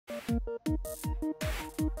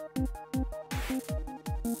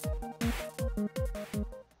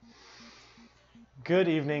Good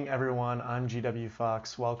evening, everyone. I'm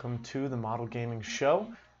GWFawkes. Welcome to the Model Gaming Show.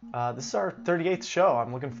 This is our 38th show.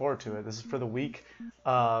 I'm looking forward to it. This is for the week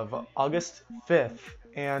of August 5th.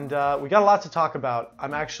 And we got a lot to talk about.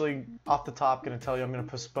 I'm actually, off the top, going to tell you I'm going to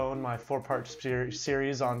postpone my 4-part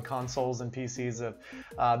series on consoles and PCs.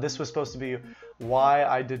 This was supposed to be why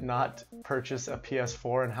I did not purchase a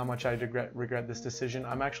PS4 and how much I regret this decision.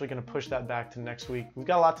 I'm actually going to push that back to next week. We've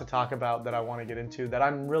got a lot to talk about that I want to get into that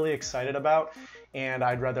I'm really excited about, and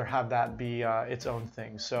I'd rather have that be its own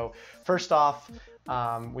thing. So first off,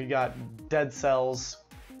 we got Dead Cells,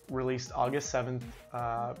 released August 7th,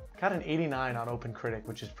 got an 89 on OpenCritic,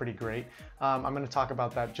 which is pretty great. I'm going to talk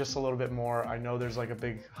about that just a little bit more. I know there's like a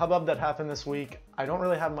big hubbub that happened this week. I don't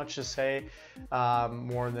really have much to say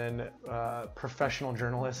more than professional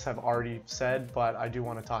journalists have already said, but I do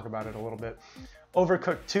want to talk about it a little bit.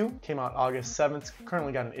 Overcooked 2 came out August 7th,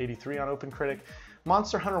 currently got an 83 on OpenCritic.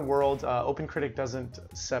 Monster Hunter World, OpenCritic doesn't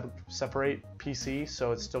separate PC,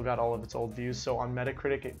 so it's still got all of its old views. So on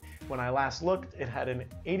Metacritic, when I last looked, it had an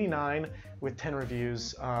 89 with 10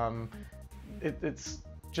 reviews. It's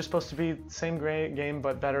just supposed to be the same game,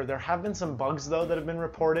 but better. There have been some bugs, though, that have been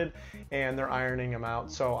reported, and they're ironing them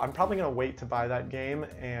out. So I'm probably going to wait to buy that game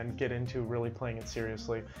and get into really playing it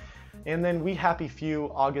seriously. And then We Happy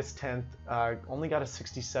Few, August 10th, only got a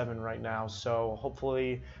 67 right now, so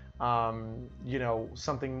hopefully you know,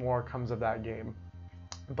 something more comes of that game.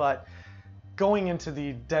 But going into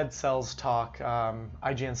the Dead Cells talk,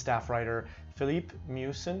 IGN staff writer Philippe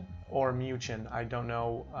Mucin, or Mucin, I don't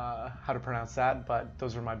know how to pronounce that, but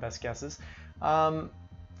those are my best guesses.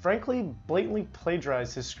 Frankly, blatantly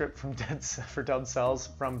plagiarized his script from Dead Cells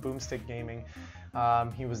from Boomstick Gaming.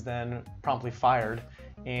 He was then promptly fired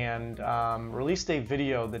and released a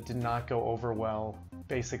video that did not go over well,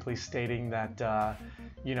 basically stating that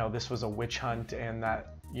you know, this was a witch hunt and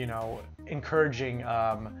that, you know, encouraging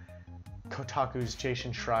Kotaku's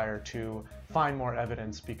Jason Schreier to find more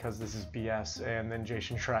evidence because this is BS. And then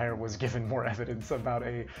Jason Schreier was given more evidence about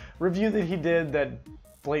a review that he did that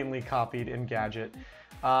blatantly copied Engadget.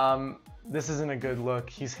 This isn't a good look.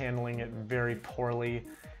 He's handling it very poorly.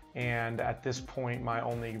 And at this point, my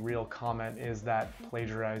only real comment is that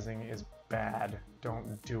plagiarizing is bad.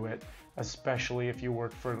 Don't do it, especially if you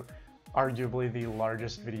work for arguably the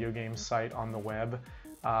largest video game site on the web.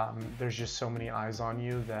 There's just so many eyes on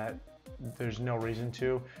you that there's no reason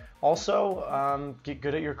to. Also, get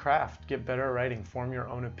good at your craft, get better at writing, form your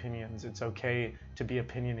own opinions. It's okay to be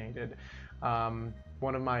opinionated.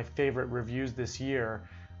 One of my favorite reviews this year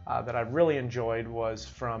that I really enjoyed was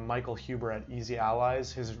from Michael Huber at Easy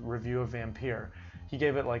Allies, his review of Vampire. He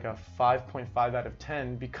gave it like a 5.5 out of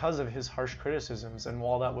 10 because of his harsh criticisms, and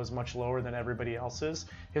while that was much lower than everybody else's,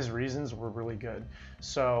 his reasons were really good.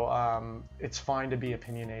 So it's fine to be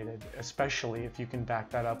opinionated, especially if you can back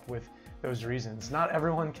that up with those reasons. Not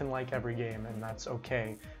everyone can like every game, and that's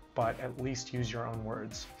okay, but at least use your own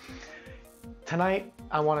words. Tonight,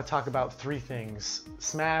 I want to talk about 3 things: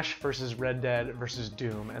 Smash versus Red Dead versus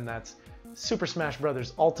Doom, and that's Super Smash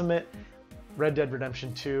Bros. Ultimate, Red Dead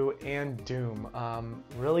Redemption 2, and Doom.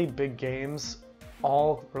 Really big games,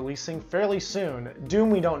 all releasing fairly soon. Doom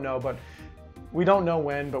we don't know, but we don't know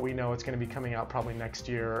when, but we know it's going to be coming out probably next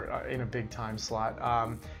year in a big time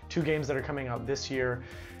slot. 2 games that are coming out this year,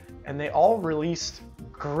 and they all released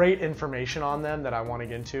great information on them that I want to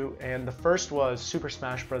get into. And the first was Super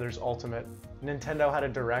Smash Bros. Ultimate. Nintendo had a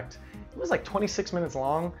direct. It was like 26 minutes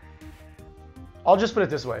long. I'll just put it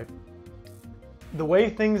this way. The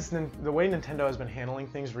way Nintendo has been handling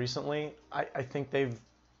things recently, I think they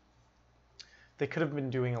could have been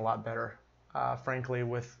doing a lot better, frankly,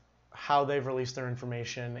 with how they've released their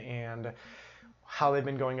information and how they've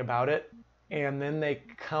been going about it. And then they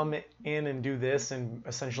come in and do this and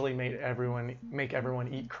essentially make everyone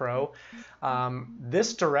eat crow.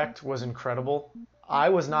 This direct was incredible. I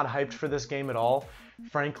was not hyped for this game at all.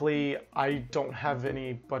 Frankly, I don't have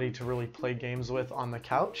anybody to really play games with on the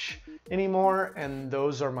couch anymore, and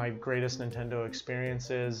those are my greatest Nintendo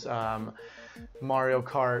experiences. Mario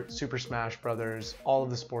Kart, Super Smash Brothers, all of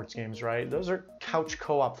the sports games, right? Those are couch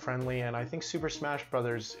co-op friendly, and I think Super Smash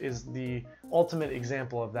Brothers is the ultimate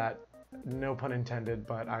example of that. No pun intended,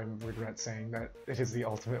 but I regret saying that it is the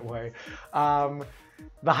ultimate way.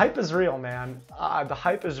 The hype is real, man. The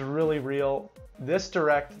hype is really real. This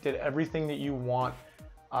direct did everything that you want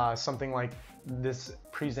something like this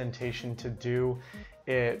presentation to do.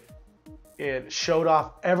 It showed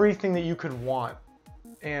off everything that you could want,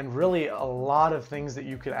 and really a lot of things that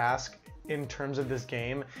you could ask in terms of this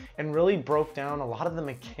game and really broke down a lot of the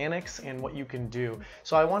mechanics and what you can do.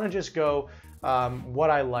 So I want to just go what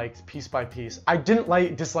I liked piece by piece. I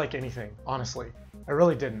didn't dislike anything, honestly. I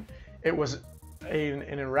really didn't. It was an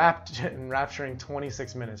enrapturing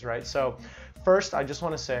 26 minutes, right? So first, I just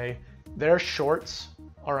want to say their shorts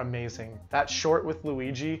are amazing. That short with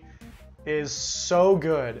Luigi is so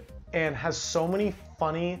good and has so many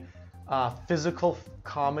funny physical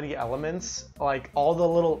comedy elements. Like all the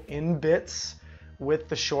little in bits with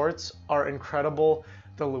the shorts are incredible.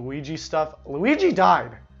 The Luigi stuff, Luigi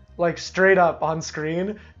died like straight up on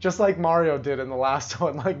screen, just like Mario did in the last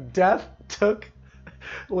one. Like death took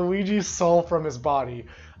Luigi's soul from his body.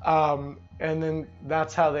 And then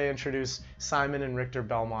that's how they introduce Simon and Richter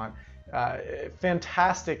Belmont.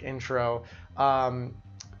 Fantastic intro.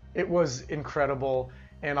 It was incredible,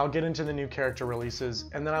 and I'll get into the new character releases,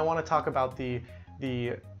 and then I want to talk about the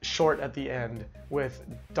short at the end with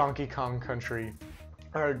Donkey Kong Country,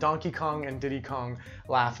 or Donkey Kong and Diddy Kong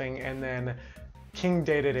laughing, and then King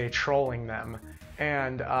Day trolling them.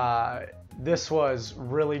 And this was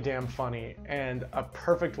really damn funny and a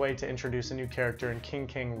perfect way to introduce a new character in King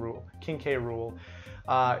K. Rool.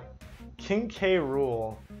 King K.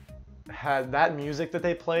 Rool had that music that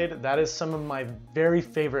they played. That is some of my very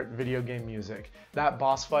favorite video game music. That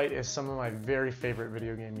boss fight is some of my very favorite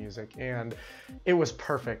video game music, and it was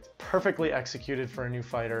perfectly executed for a new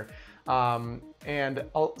fighter. And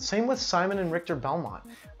same with Simon and Richter Belmont,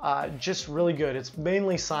 just really good. It's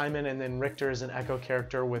mainly Simon, and then Richter is an echo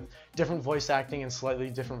character with different voice acting and slightly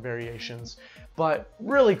different variations, but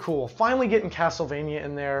really cool. Finally getting Castlevania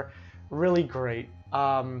in there, really great.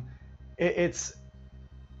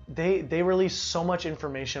 They released so much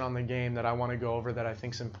information on the game that I want to go over that I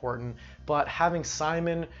think is important, but having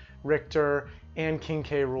Simon, Richter, and King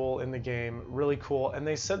K. Rool in the game, really cool. And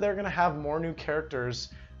they said they're going to have more new characters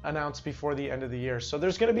announced before the end of the year. So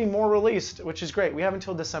there's going to be more released, which is great. We have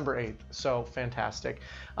until December 8th, so fantastic.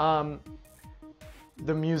 The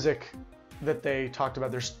music that they talked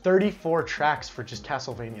about, there's 34 tracks for just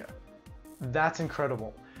Castlevania. That's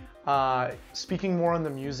incredible. Speaking more on the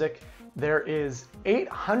music, there is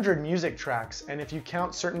 800 music tracks, and if you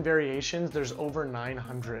count certain variations, there's over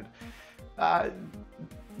 900.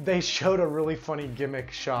 They showed a really funny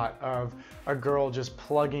gimmick shot of a girl just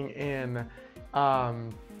plugging in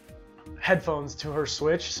headphones to her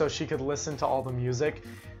Switch so she could listen to all the music.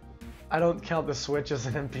 I don't count the Switch as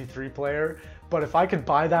an MP3 player, but if I could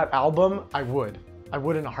buy that album, I would. I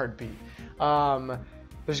would in a heartbeat.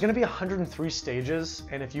 There's going to be 103 stages,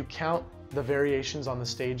 and if you count the variations on the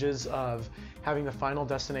stages of having the Final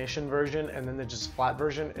Destination version and then the just flat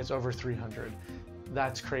version, it's over 300.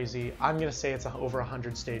 That's crazy. I'm going to say it's over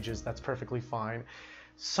 100 stages. That's perfectly fine.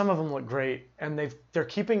 Some of them look great, and they're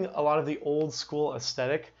keeping a lot of the old school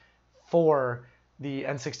aesthetic for the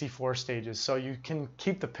N64 stages, so you can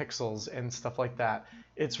keep the pixels and stuff like that.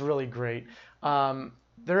 It's really great.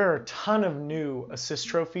 There are a ton of new assist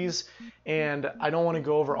trophies, and I don't want to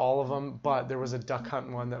go over all of them, but there was a duck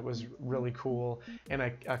hunt one that was really cool, and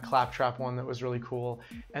a claptrap one that was really cool.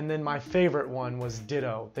 And then my favorite one was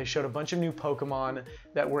Ditto. They showed a bunch of new Pokemon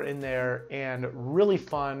that were in there and really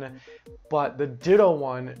fun, but the Ditto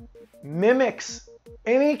one mimics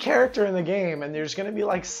any character in the game, and there's going to be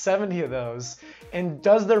like 70 of those, and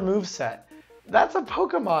does their moveset. That's a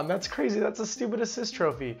Pokemon. That's crazy. That's a stupid assist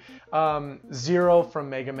trophy. Zero from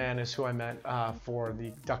Mega Man is who I meant for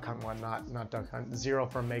the Duck Hunt one, not Duck Hunt. Zero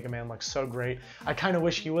from Mega Man looks so great. I kind of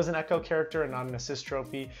wish he was an Echo character and not an assist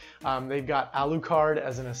trophy. They've got Alucard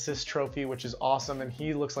as an assist trophy, which is awesome, and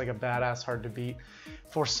he looks like a badass, hard to beat.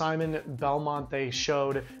 For Simon Belmont, they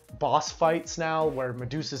showed boss fights now where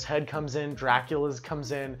Medusa's head comes in, Dracula's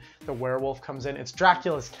comes in, the werewolf comes in. It's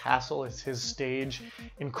Dracula's castle, it's his stage.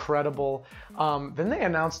 Incredible. Then they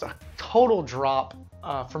announced a total drop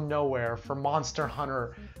from nowhere for Monster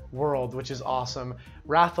Hunter World, which is awesome.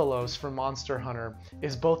 Rathalos from Monster Hunter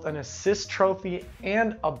is both an assist trophy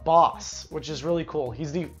and a boss, which is really cool.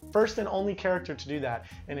 He's the first and only character to do that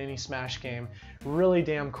in any Smash game. Really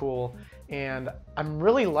damn cool. And I'm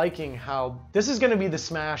really liking how this is going to be the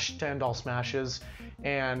Smash to end all Smashes,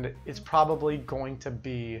 and it's probably going to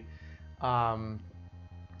be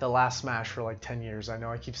the last Smash for like 10 years. I know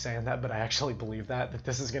I keep saying that, but I actually believe that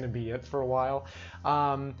this is going to be it for a while.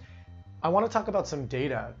 I want to talk about some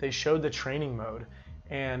data. They showed the training mode,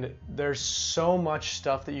 and there's so much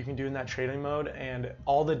stuff that you can do in that training mode, and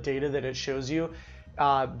all the data that it shows you.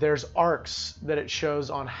 There's arcs that it shows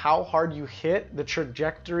on how hard you hit, the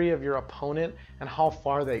trajectory of your opponent, and how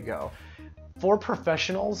far they go. For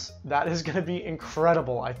professionals, that is going to be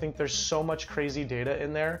incredible. I think there's so much crazy data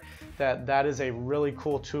in there that is a really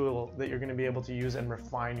cool tool that you're going to be able to use and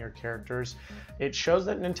refine your characters. It shows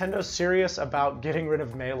that Nintendo's serious about getting rid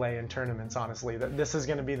of Melee in tournaments, honestly, that this is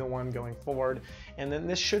going to be the one going forward, and then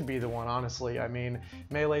this should be the one, honestly. I mean,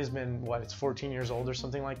 Melee's been, what, it's 14 years old or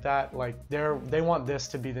something like that. Like, they want this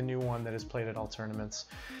to be the new one that is played at all tournaments.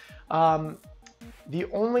 The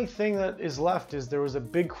only thing that is left is there was a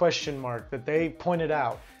big question mark that they pointed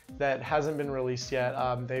out that hasn't been released yet.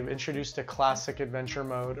 They've introduced a classic adventure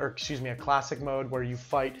mode, or excuse me, a classic mode where you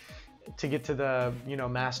fight to get to the, you know,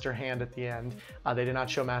 master hand at the end. They did not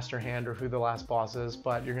show master hand or who the last boss is,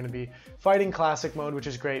 but you're going to be fighting classic mode, which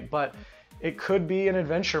is great. But it could be an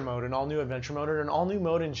adventure mode, an all-new adventure mode, or an all-new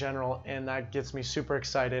mode in general, and that gets me super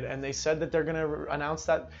excited. And they said that they're going to announce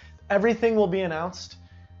that everything will be announced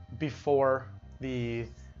before the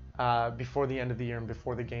end of the year and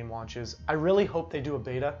before the game launches. I really hope they do a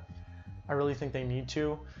beta. I really think they need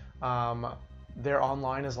to. Their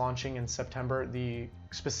online is launching in September.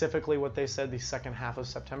 Specifically what they said, the second half of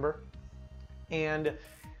September. And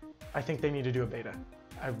I think they need to do a beta.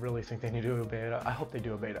 I really think they need to do a beta. I hope they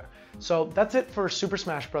do a beta. So that's it for Super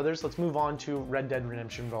Smash Bros. Let's move on to Red Dead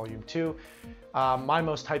Redemption Volume 2. My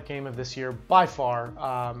most hyped game of this year by far.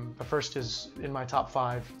 The first is in my top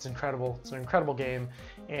 5. It's incredible. It's an incredible game,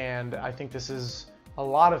 and I think this is a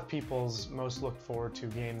lot of people's most looked forward to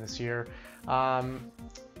game this year.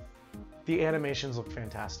 The animations look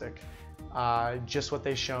fantastic. Just what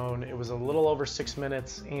they've shown, it was a little over 6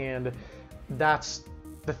 minutes, and that's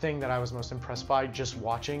the thing that I was most impressed by just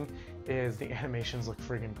watching, is the animations look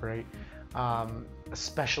friggin' great.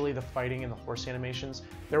 Especially the fighting and the horse animations.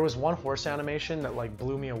 There was one horse animation that like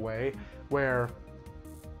blew me away, where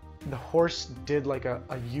the horse did like a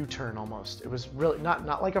U-turn almost. It was really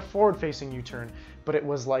not like a forward-facing U-turn, but it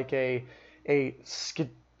was like a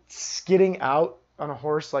skidding out on a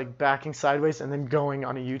horse, like backing sideways and then going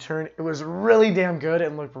on a U-turn. It was really damn good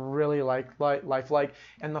and looked really lifelike.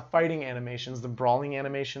 And the fighting animations, the brawling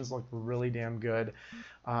animations looked really damn good.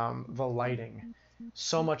 The lighting.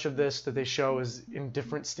 So much of this that they show is in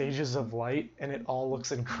different stages of light, and it all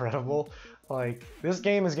looks incredible. Like, this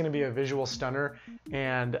game is going to be a visual stunner,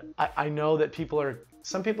 and I know that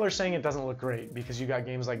some people are saying it doesn't look great because you got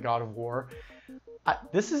games like God of War.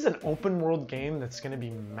 This is an open world game that's going to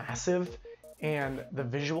be massive, and the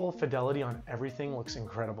visual fidelity on everything looks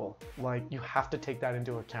incredible. Like, you have to take that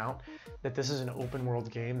into account, that this is an open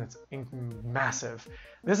world game that's massive.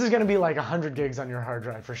 This is gonna be like 100 gigs on your hard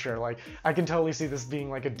drive for sure. Like, I can totally see this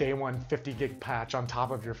being like a day one 50 gig patch on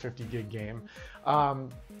top of your 50 gig game. A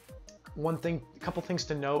couple things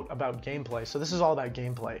to note about gameplay. So this is all about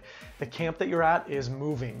gameplay. The camp that you're at is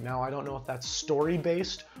moving. Now, I don't know if that's story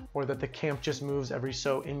based or that the camp just moves every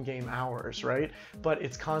so in-game hours, right? But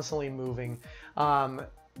it's constantly moving.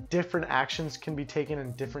 Different actions can be taken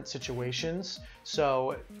in different situations.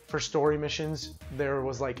 So for story missions, there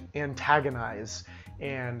was like antagonize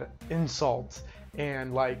and insult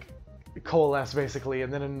and like coalesce basically,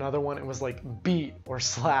 and then another one it was like beat or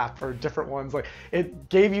slap, or different ones. Like, it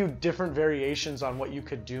gave you different variations on what you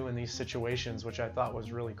could do in these situations, which I thought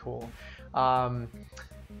was really cool.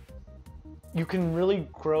 You can really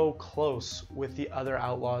grow close with the other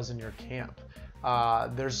outlaws in your camp.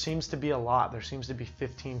 There seems to be a lot. There seems to be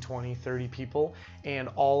 15, 20, 30 people, and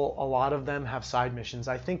a lot of them have side missions.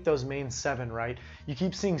 I think those main 7, right? You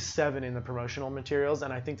keep seeing 7 in the promotional materials,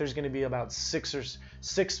 and I think there's going to be about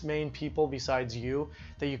 6 main people besides you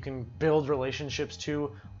that you can build relationships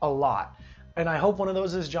to a lot. And I hope one of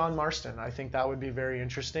those is John Marston. I think that would be very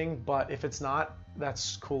interesting, but if it's not,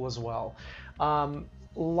 that's cool as well.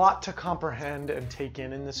 Lot to comprehend and take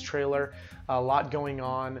in this trailer. A lot going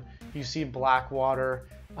on. You see Blackwater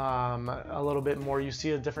a little bit more. You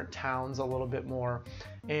see the different towns a little bit more.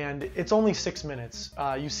 And it's only 6 minutes.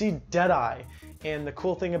 You see Deadeye. And the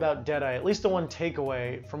cool thing about Deadeye, at least the one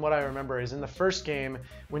takeaway from what I remember, is in the first game,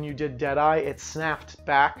 when you did Deadeye, it snapped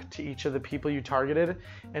back to each of the people you targeted.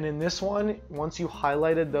 And in this one, once you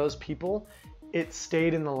highlighted those people, it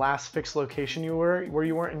stayed in the last fixed location where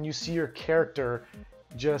you were, and you see your character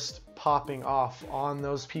just popping off on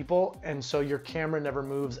those people, and so your camera never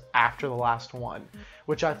moves after the last one,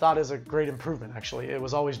 which I thought is a great improvement. Actually, it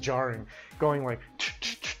was always jarring, going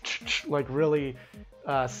like really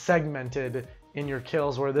segmented in your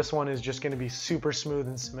kills, where this one is just going to be super smooth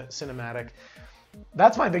and cinematic.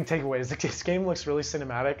 That's my big takeaway, is that this game looks really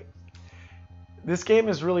cinematic. This game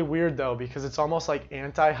is really weird though, because it's almost like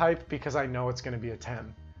anti-hype, because I know it's going to be a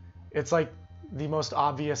 10. It's like the most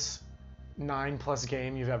obvious 9+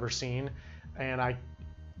 game you've ever seen, and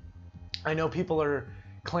I know people are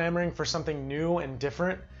clamoring for something new and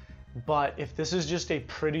different. But if this is just a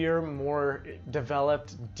prettier, more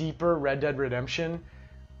developed, deeper Red Dead Redemption,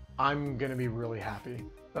 I'm going to be really happy.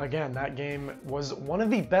 Again, that game was one of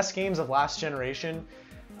the best games of last generation.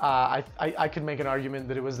 I could make an argument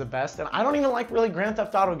that it was the best. And I don't even like really Grand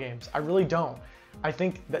Theft Auto games. I really don't. I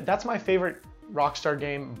think that's my favorite Rockstar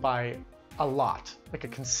game by a lot, like a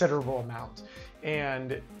considerable amount.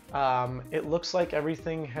 And it looks like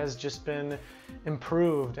everything has just been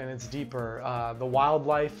improved and it's deeper. The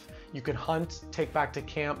wildlife, you can hunt, take back to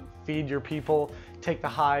camp, feed your people, take the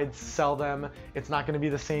hides, sell them. It's not going to be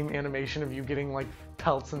the same animation of you getting like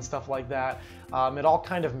pelts and stuff like that. It all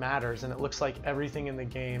kind of matters, and it looks like everything in the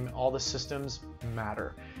game, all the systems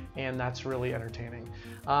matter, and that's really entertaining.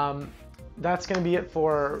 That's going to be it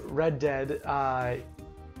for Red Dead.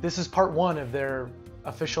 This is part 1 of their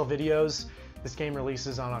official videos. This game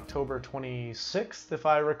releases on October 26th, if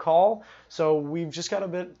I recall. So we've just got a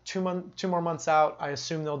bit, two more months out. I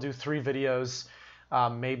assume they'll do 3 videos,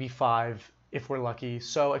 maybe 5 if we're lucky.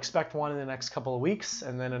 So expect one in the next couple of weeks,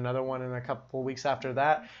 and then another one in a couple of weeks after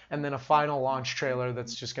that, and then a final launch trailer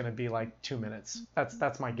that's just going to be like 2 minutes.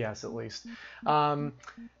 That's my guess, at least.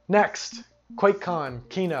 Next, QuakeCon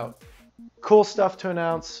keynote. Cool stuff to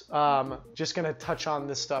announce. Just going to touch on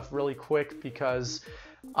this stuff really quick because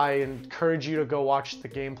I encourage you to go watch the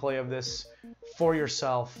gameplay of this for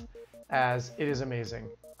yourself, as it is amazing.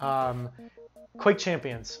 Quake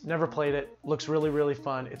Champions, never played it, looks really, really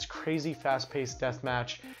fun. It's crazy fast-paced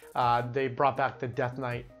deathmatch. They brought back the Death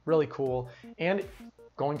Knight, really cool. And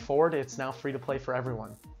going forward, it's now free to play for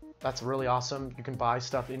everyone. That's really awesome. You can buy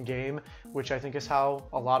stuff in-game, which I think is how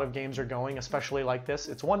a lot of games are going, especially like this.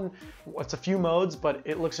 It's a few modes, but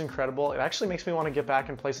it looks incredible. It actually makes me want to get back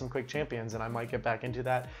and play some Quake Champions, and I might get back into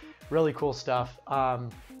that. Really cool stuff.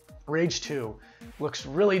 Rage 2 looks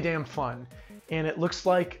really damn fun, and it looks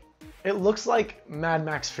like Mad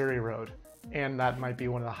Max Fury Road, and that might be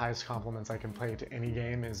one of the highest compliments I can pay to any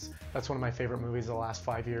game. That's one of my favorite movies of the last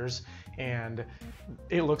 5 years, and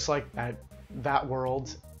it looks like that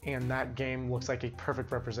world. And that game looks like a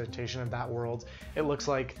perfect representation of that world. It looks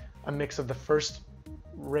like a mix of the first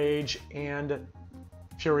Rage and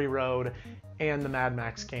Fury Road and the Mad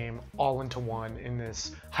Max game all into one in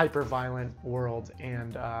this hyper-violent world,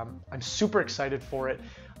 and I'm super excited for it.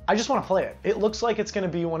 I just want to play it. It looks like it's going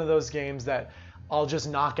to be one of those games that I'll just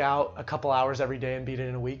knock out a couple hours every day and beat it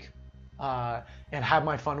in a week, and have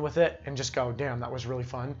my fun with it and just go, damn, that was really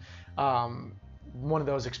fun. One of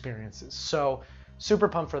those experiences. So super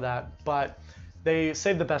pumped for that, but they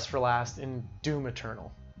saved the best for last in Doom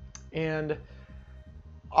Eternal. And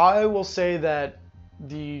I will say that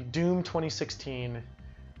the Doom 2016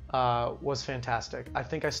 was fantastic. I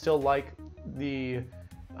think I still like the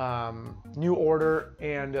New Order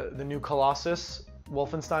and the New Colossus,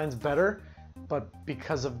 Wolfenstein's better, but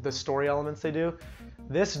because of the story elements they do,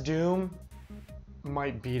 this Doom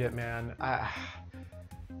might beat it, man.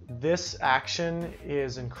 This action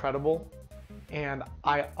is incredible. And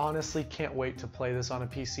I honestly can't wait to play this on a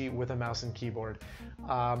PC with a mouse and keyboard.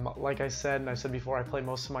 Like I said, and I said before, I play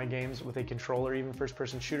most of my games with a controller, even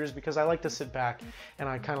first-person shooters, because I like to sit back and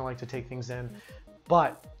I kind of like to take things in.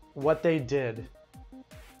 But what they did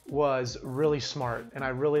was really smart, and I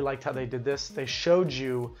really liked how they did this. They showed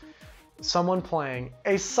you someone playing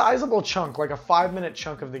a sizable chunk, like a 5-minute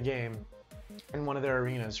chunk of the game in one of their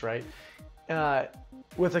arenas, right?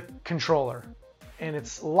 With a controller. And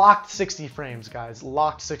it's locked 60 frames, guys.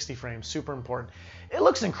 Locked 60 frames, super important. It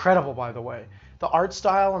looks incredible, by the way. The art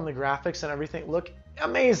style and the graphics and everything look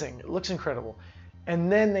amazing. It looks incredible.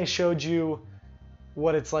 And then they showed you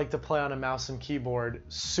what it's like to play on a mouse and keyboard,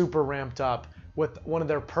 super ramped up. With one of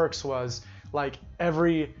their perks was like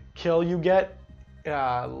every kill you get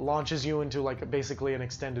launches you into like basically an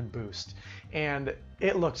extended boost. And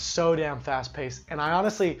it looked so damn fast paced. And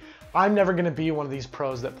I'm never gonna be one of these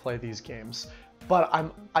pros that play these games. But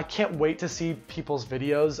I can't wait to see people's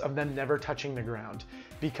videos of them never touching the ground,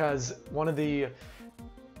 because one of the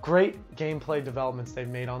great gameplay developments they've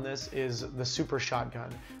made on this is the super shotgun,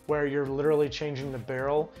 where you're literally changing the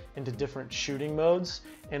barrel into different shooting modes,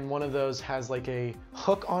 and one of those has like a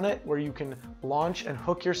hook on it where you can launch and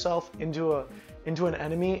hook yourself into an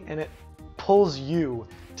enemy, and it pulls you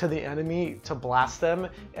to the enemy to blast them.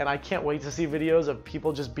 And I can't wait to see videos of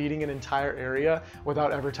people just beating an entire area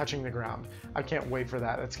without ever touching the ground. I can't wait for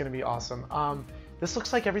that. That's gonna be awesome. This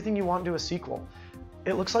looks like everything you want to a sequel.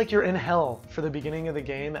 It looks like you're in hell for the beginning of the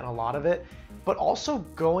game and a lot of it, but also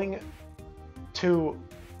going to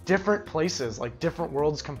different places, like different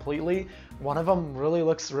worlds completely. One of them really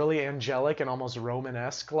looks really angelic and almost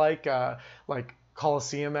Romanesque, like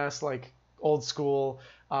Colosseum-esque, like old school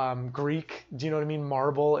Greek, do you know what I mean?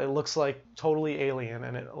 Marble. It looks like totally alien,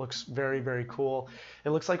 and it looks very, very cool. It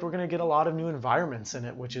looks like we're going to get a lot of new environments in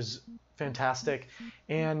it, which is fantastic.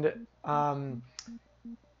 And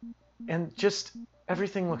just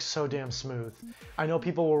everything looks so damn smooth. I know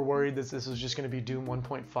people were worried that this was just going to be Doom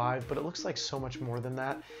 1.5, but it looks like so much more than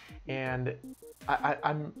that. And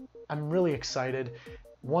I'm really excited.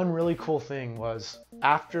 One really cool thing was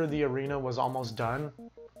after the arena was almost done,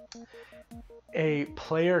 a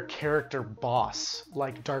player character boss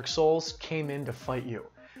like Dark Souls came in to fight you.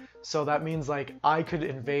 So that means like I could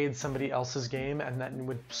invade somebody else's game and then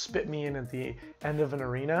would spit me in at the end of an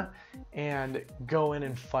arena and go in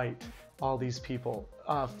and fight all these people,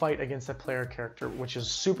 fight against a player character, which is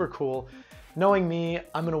super cool. Knowing me,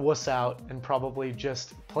 I'm gonna wuss out and probably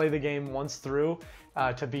just play the game once through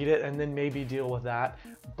to beat it and then maybe deal with that.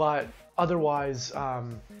 But otherwise,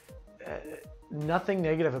 nothing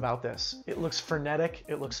negative about this. It looks frenetic,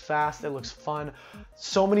 it looks fast, it looks fun.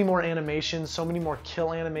 So many more animations, so many more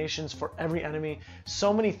kill animations for every enemy,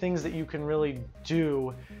 so many things that you can really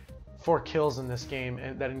do for kills in this game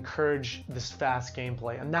and that encourage this fast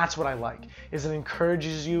gameplay. And that's what I like, is it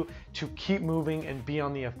encourages you to keep moving and be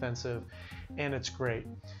on the offensive, and it's great.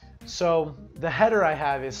 So the header I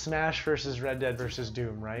have is Smash versus Red Dead versus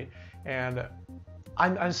Doom, right? And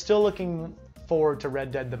I'm still looking forward to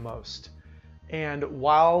Red Dead the most. And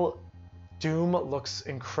while Doom looks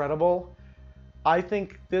incredible, I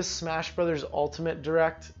think this Smash Brothers Ultimate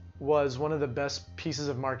Direct was one of the best pieces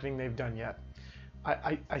of marketing they've done yet.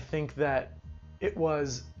 I think that it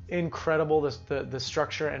was incredible, the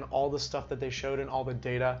structure and all the stuff that they showed and all the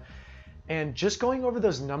data. And just going over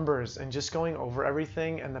those numbers and just going over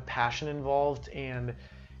everything and the passion involved, and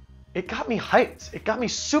it got me hyped. It got me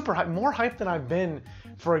super hyped, more hyped than I've been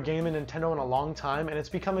for a game in Nintendo in a long time, and it's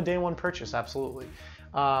become a day one purchase, absolutely.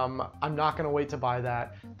 I'm not going to wait to buy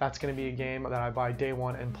that. That's going to be a game that I buy day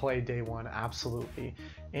one and play day one, absolutely.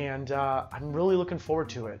 And I'm really looking forward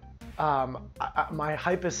to it. My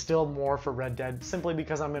hype is still more for Red Dead, simply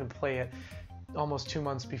because I'm going to play it almost 2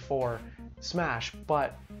 months before Smash,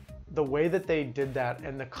 but the way that they did that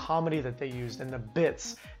and the comedy that they used and the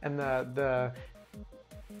bits and the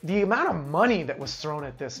amount of money that was thrown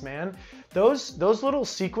at this, man. Those little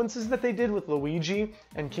sequences that they did with Luigi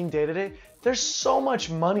and King Dedede, there's so much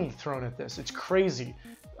money thrown at this. It's crazy.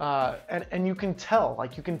 And you can tell,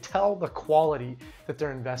 the quality that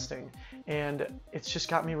they're investing. And it's just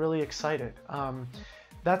got me really excited.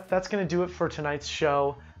 That's going to do it for tonight's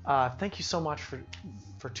show. Thank you so much for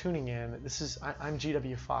tuning in. I'm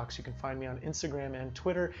GWFawkes. You can find me on Instagram and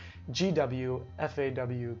Twitter,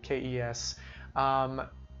 GWFawkes.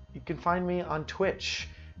 You can find me on Twitch,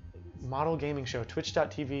 Model Gaming Show,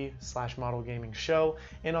 twitch.tv/Model Gaming Show,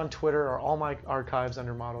 and on Twitter are all my archives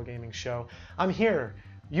under Model Gaming Show. I'm here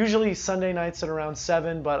usually Sunday nights at around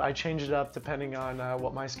 7, but I change it up depending on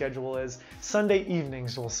what my schedule is. Sunday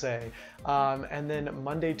evenings, we'll say. And then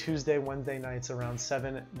Monday, Tuesday, Wednesday nights around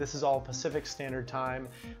 7. This is all Pacific Standard Time.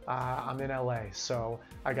 I'm in LA, so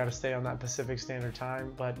I got to stay on that Pacific Standard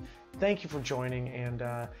Time. But thank you for joining, and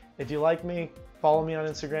if you like me, follow me on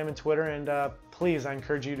Instagram and Twitter, and please, I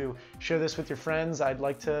encourage you to share this with your friends. I'd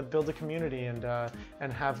like to build a community and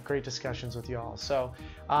have great discussions with you all. So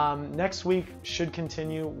next week should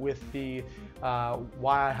continue with the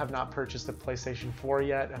why I have not purchased a PlayStation 4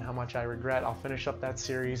 yet and how much I regret. I'll finish up that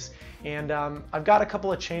series, and I've got a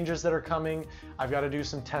couple of changes that are coming. I've got to do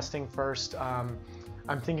some testing first.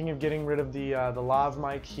 I'm thinking of getting rid of the lav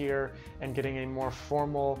mic here and getting a more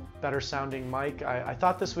formal, better sounding mic. I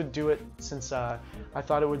thought this would do it, since I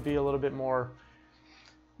thought it would be a little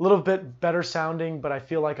bit better sounding, but I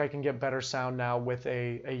feel like I can get better sound now with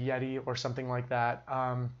a Yeti or something like that.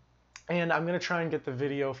 And I'm going to try and get the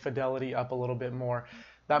video fidelity up a little bit more.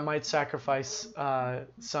 That might sacrifice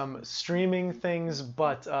some streaming things,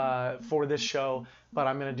 but for this show, but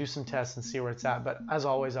I'm going to do some tests and see where it's at. But as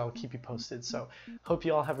always, I'll keep you posted. So hope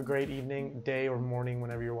you all have a great evening, day, or morning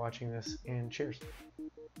whenever you're watching this, and cheers.